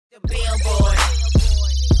The billboard.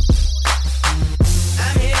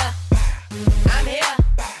 I'm here. I'm here.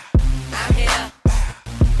 I'm here.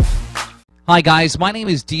 Hi guys, my name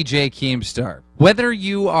is DJ Keemstar. Whether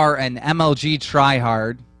you are an MLG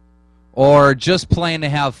tryhard or just playing to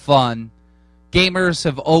have fun, gamers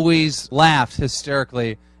have always laughed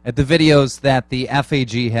hysterically at the videos that the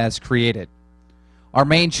FAG has created. Our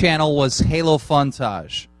main channel was Halo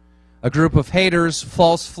Funtage. A group of haters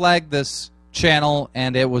false flagged this channel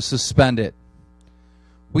and it was suspended.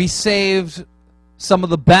 We saved some of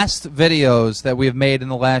the best videos that we have made in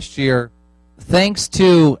the last year thanks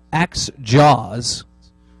to XJaws,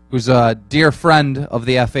 who's a dear friend of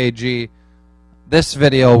the FAG. This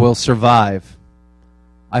video will survive.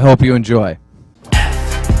 I hope you enjoy.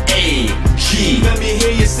 F-A-G. Let me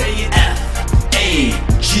hear you say it.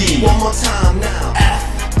 F-A-G. One more time now.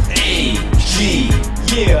 F-A-G.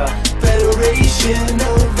 Yeah. Federation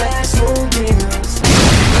of Asshole Gamers.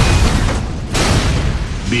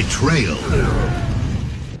 Betrayal.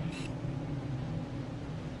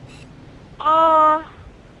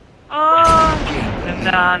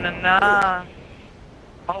 Nah.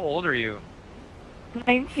 How old are you?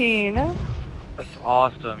 19. That's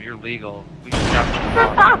awesome. You're legal. We should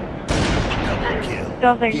have some Double kill.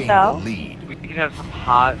 Don't think Gain so. the lead. fun. We could have some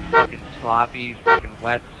hot, fucking sloppy, fucking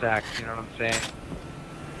wet sex. You know what I'm saying?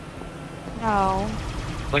 No.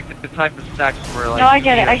 Like the type of sex where like. No, I you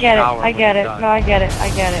get need it. a I get it. shower I when get you're it. done. No, I get it. I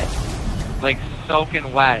get it. Like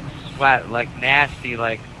soaking wet, sweat, like nasty,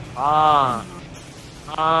 like na.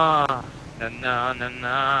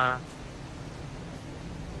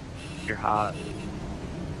 You're hot.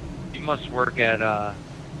 You must work at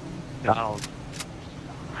McDonald's.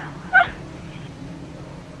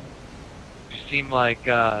 You seem like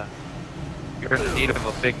you're in need of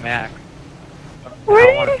a Big Mac. Where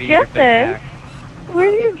I do wanna you be your get Big this? Mac.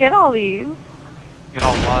 Where do you get all these? You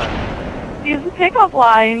know what? These pickup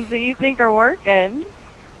lines that you think are working.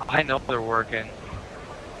 I know they're working.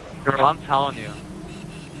 Girl, I'm telling you.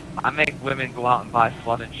 I make women go out and buy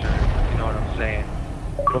flood insurance. You know what I'm saying?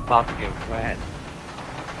 We're about to get wet.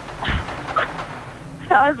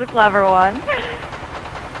 That was a clever one.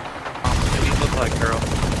 What do you look like, girl?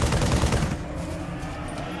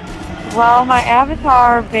 Well, my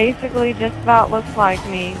avatar basically just about looks like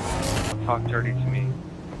me. Don't talk dirty to me.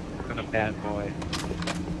 I'm a bad boy.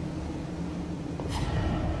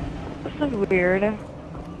 This is weird.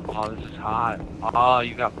 Oh, this is hot. Oh,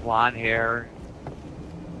 you got blonde hair.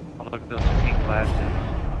 Oh, look at those pink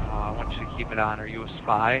glasses. Oh, I want you to keep it on. Are you a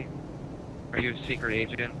spy? Are you a secret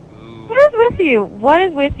agent? Ooh. What is with you? What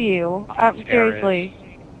is with you? Seriously.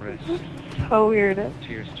 Terrorist. So weird.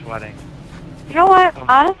 Tears sweating. You know what?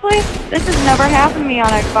 Honestly, this has never happened to me on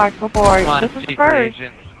Xbox before. Come on, This is the secret first.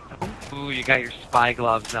 agent. Ooh, you got your spy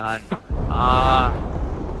gloves on.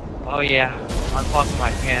 Oh yeah. Unbuckle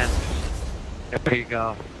my pants. There you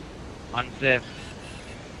go. Unzip.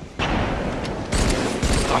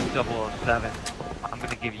 I'm 007. I'm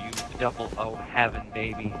gonna give you 00 heaven,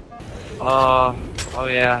 baby. Oh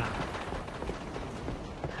yeah.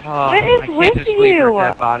 Oh, What is I can't with just leave her you?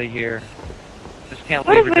 dead body here. Just can't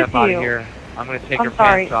What leave is her dead with body you? here. I'm gonna take her I'm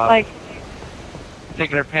sorry. pants off. Like,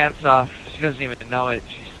 Taking her pants off. She doesn't even know it.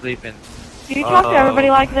 She's sleeping. do you talk to everybody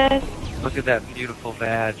like this? Look at that beautiful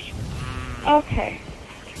badge. Okay.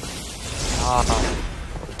 Oh.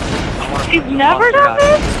 I wanna She's put some never mustard done on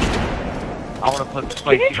this? it. I want to put Can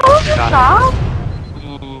spicy you tell us to mustard on stop? it.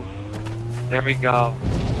 Ooh. There we go.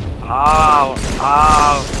 Oh.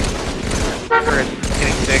 Clitoris is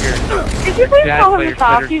getting bigger. Could you please Jazz tell him player's to stop?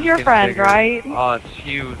 clitoris He's is your getting friend, bigger. right? Oh, it's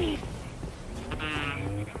huge.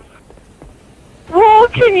 Well,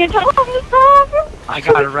 can you tell him to stop? I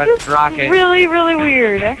got a red This is rocket. Really, really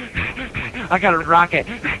weird. I got a rocket.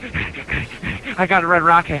 I got a red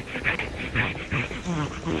rocket.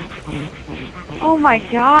 Oh my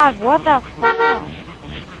god, what the fuck?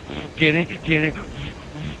 Get it? Get it?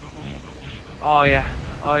 Oh yeah.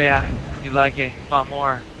 Oh yeah. You like it? You want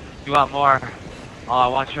more? You want more? Oh, I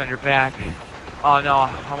want you on your back. Oh no,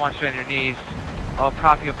 I want you on your knees. Oh,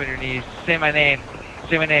 prop you up on your knees. Say my name.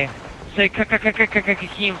 Say my name. Say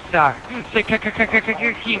Keemstar. Say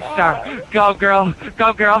Keemstar. Go girl.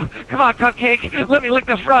 Go girl. Come on, cupcake. Let me lick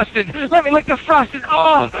the frosting. Let me lick the frosting.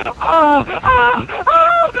 Oh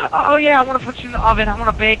yeah, I want to put you in the oven. I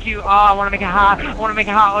want to bake you. Oh, I want to make it hot. I want to make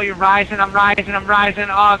it hot. Oh, you're rising. I'm rising. I'm rising.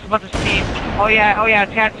 Oh, it's about to steam. Oh yeah.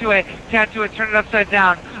 Tattoo it. Tattoo it. Turn it upside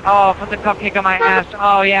down. Oh, put the cupcake on my ass.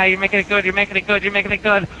 Oh yeah, you're making it good. You're making it good. You're making it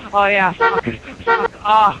good. Oh yeah. Fuck.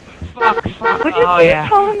 Oh. Fuck. Would you Oh please yeah.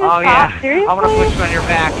 tell him to Oh stop? yeah. Seriously? I want to put you on your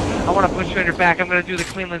back. I want to put you on your back. I'm going to do the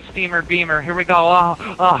Cleveland Steamer Beamer. Here we go.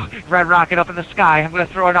 Oh, red rocket up in the sky. I'm going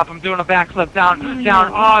to throw it up. I'm doing a backflip down.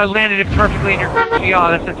 Oh, I landed it perfectly in your coochie.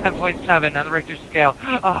 Oh, that's a 10.7 on the Richter scale.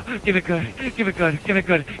 Oh, give it good. Give it good. Give it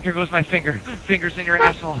good. Here goes my finger. Fingers in your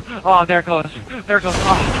asshole. Oh, there it goes. There it goes.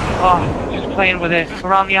 Oh, just playing with it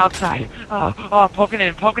around the outside. Oh, poking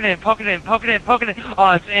in, poking in, poking in, poking in, poking in.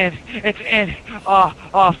 Oh, it's in. It's in.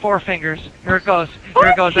 Oh, 4 fingers. Here it goes. Here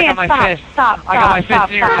it goes. I got my fist. I got my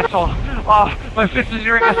fist in your asshole. Oh, my fist is in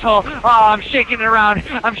your asshole. Oh, I'm shaking it around.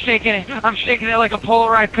 I'm shaking it. I'm shaking it like a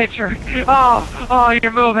Polaroid picture. Oh,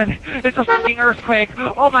 you're moving. It's a fucking earthquake.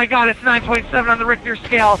 Oh my God, it's 9.7 on the Richter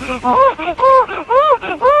scale.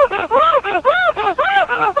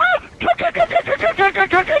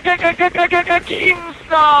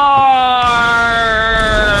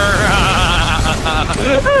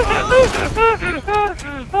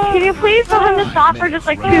 Can you please tell him to stop for just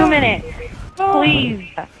like 2 minutes? Please.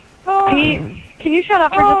 Can you shut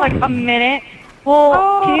up for just like a minute?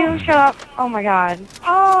 Well, can you shut up? Oh my God.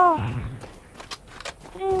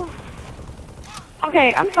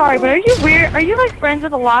 Okay, I'm sorry, but are you weird? Are you like friends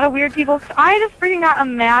with a lot of weird people? 'Cause I just freaking got a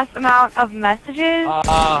mass amount of messages.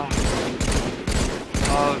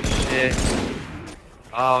 Oh shit.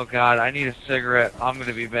 Oh God, I need a cigarette. I'm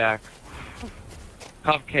gonna be back.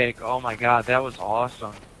 Cupcake, oh my God, that was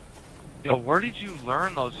awesome. Yo, where did you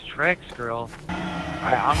learn those tricks, girl?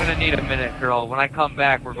 Alright, I'm gonna need a minute, girl. When I come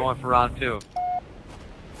back, we're going for round 2.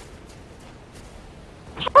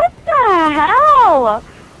 What the hell?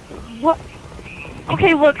 What?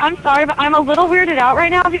 Okay, look, I'm sorry, but I'm a little weirded out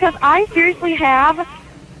right now because I seriously have,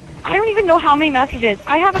 I don't even know how many messages.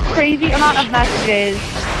 I have a crazy amount of messages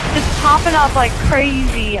just popping up like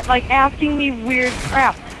crazy, like asking me weird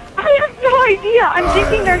crap. I have no idea. I'm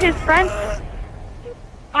thinking they're his friends.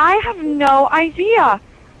 I have no idea.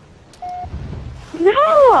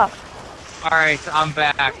 No. Alright, I'm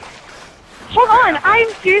back. Hold on. I'm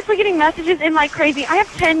seriously getting messages in like crazy. I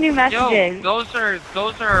have 10 new messages. Yo, those are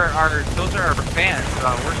our fans.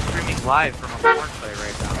 We're streaming live from a porn site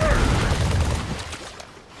right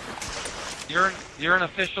now. You're an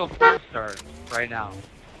official porn star right now.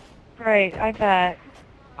 Right, I bet.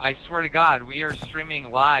 I swear to God, we are streaming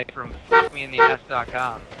live from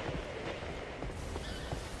fuckmeintheass.com.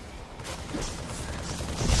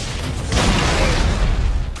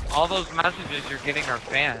 All those messages you're getting are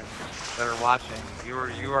fans that are watching.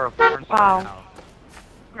 You are a porn star now.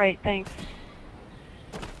 Great, thanks.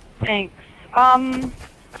 Thanks.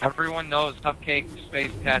 Everyone knows Cupcake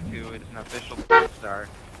Space Tattoo is an official porn star.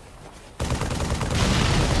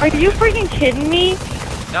 Are you freaking kidding me?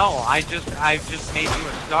 No, I've just made you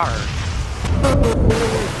a star.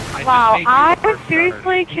 Wow, I would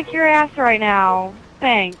seriously kick your ass right now.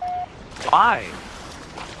 Thanks. Why?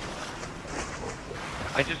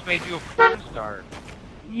 I just made you a porn star.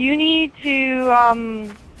 You need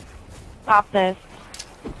to, stop this.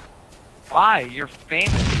 Why? You're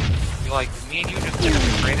famous. You're like, me and you just did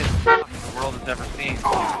the greatest stuff the world has ever seen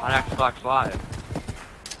on Xbox Live.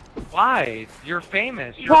 Why? You're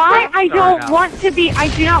famous. You're Why? I don't now. want to be. I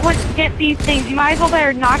do not want to get these things. You might as well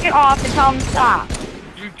better knock it off and tell them to stop.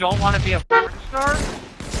 You don't want to be a porn star?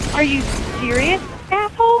 Are you serious,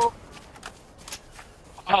 asshole?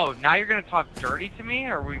 Oh, now you're gonna talk dirty to me?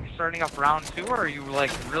 Are we starting up round 2, or are you,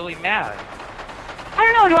 like, really mad? I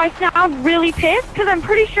don't know. Do I sound really pissed? Because I'm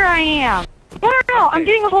pretty sure I am. I don't know. I'm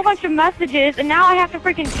getting a whole bunch of messages, and now I have to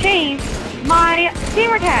freaking change my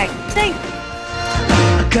gamer tag. Thanks.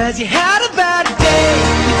 Cause you had a bad day,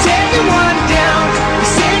 you take one down, you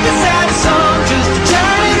sing a sad song just to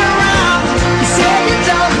turn it around. You say you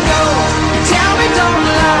don't know, you tell me don't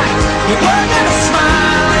lie, you work at a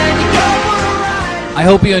smile and you go on a ride. I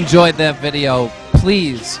hope you enjoyed that video.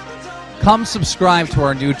 Please come subscribe to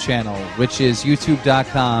our new channel, which is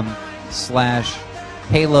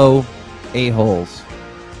youtube.com/HaloAholes.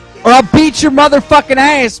 Or I'll beat your motherfucking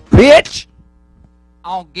ass, bitch!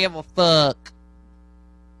 I don't give a fuck.